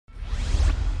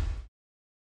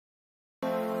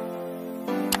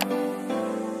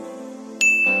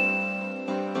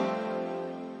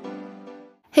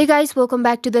Hey guys, welcome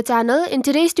back to the channel. In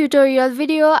today's tutorial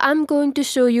video, I'm going to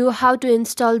show you how to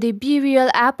install the BeReal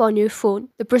app on your phone.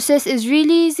 The process is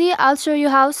really easy. I'll show you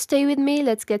how. Stay with me.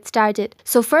 Let's get started.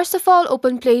 So first of all,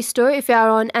 open Play Store if you are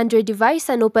on Android device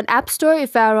and open App Store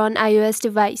if you are on iOS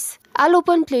device. I'll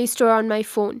open Play Store on my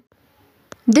phone.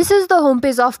 This is the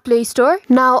homepage of Play Store.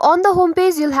 Now on the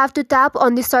homepage, you'll have to tap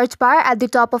on the search bar at the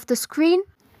top of the screen.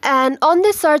 And on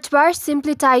the search bar,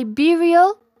 simply type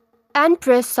BeReal and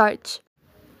press search.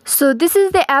 So this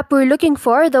is the app we're looking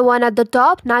for, the one at the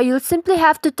top. Now you'll simply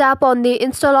have to tap on the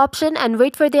install option and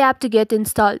wait for the app to get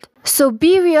installed. So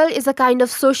BeReal is a kind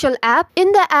of social app.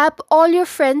 In the app, all your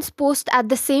friends post at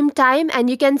the same time and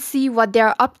you can see what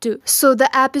they're up to. So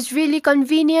the app is really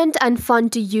convenient and fun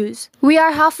to use. We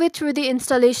are halfway through the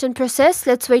installation process.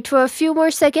 Let's wait for a few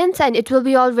more seconds and it will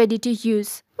be all ready to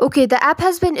use. Okay, the app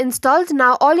has been installed.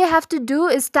 Now all you have to do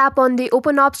is tap on the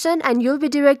open option and you'll be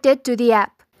directed to the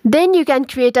app. Then you can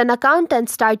create an account and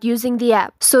start using the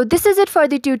app. So this is it for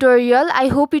the tutorial. I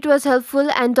hope it was helpful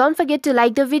and don't forget to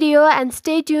like the video and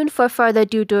stay tuned for further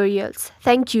tutorials.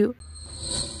 Thank you.